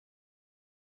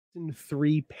season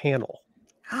 3 panel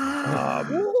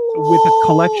with a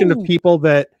collection of people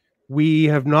that we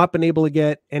have not been able to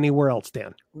get anywhere else,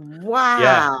 Dan. Wow.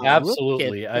 Yeah,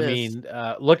 absolutely. I mean,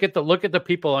 look at the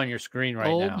people on your screen right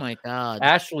now. Oh my God.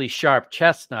 Ashlei,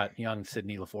 Sharpe-Chestnut, young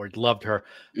Sidney LaForge, loved her.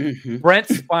 Mm-hmm. Brent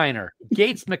Spiner,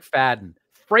 Gates McFadden,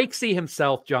 Frakesy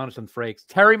himself, Jonathan Frakes,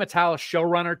 Terry Matalias,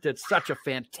 showrunner, did such a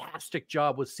fantastic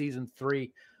job with season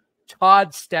 3.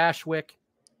 Todd Stashwick,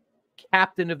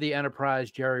 captain of the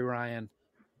Enterprise, Jeri Ryan,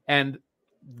 and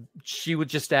she was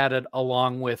just added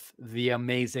along with the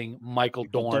amazing Michael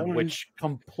Dorn, which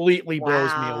completely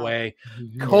blows me away.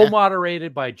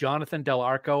 Co-moderated by Jonanthan Del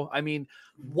Arco. I mean,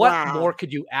 what more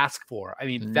could you ask for? I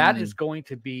mean, that is going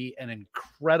to be an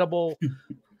incredible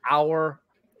hour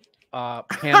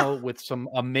panel with some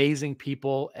amazing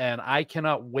people, and I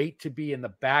cannot wait to be in the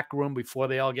back room before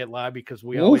they all get live, because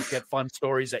we always get fun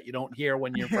stories that you don't hear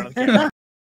when you're in front of the camera.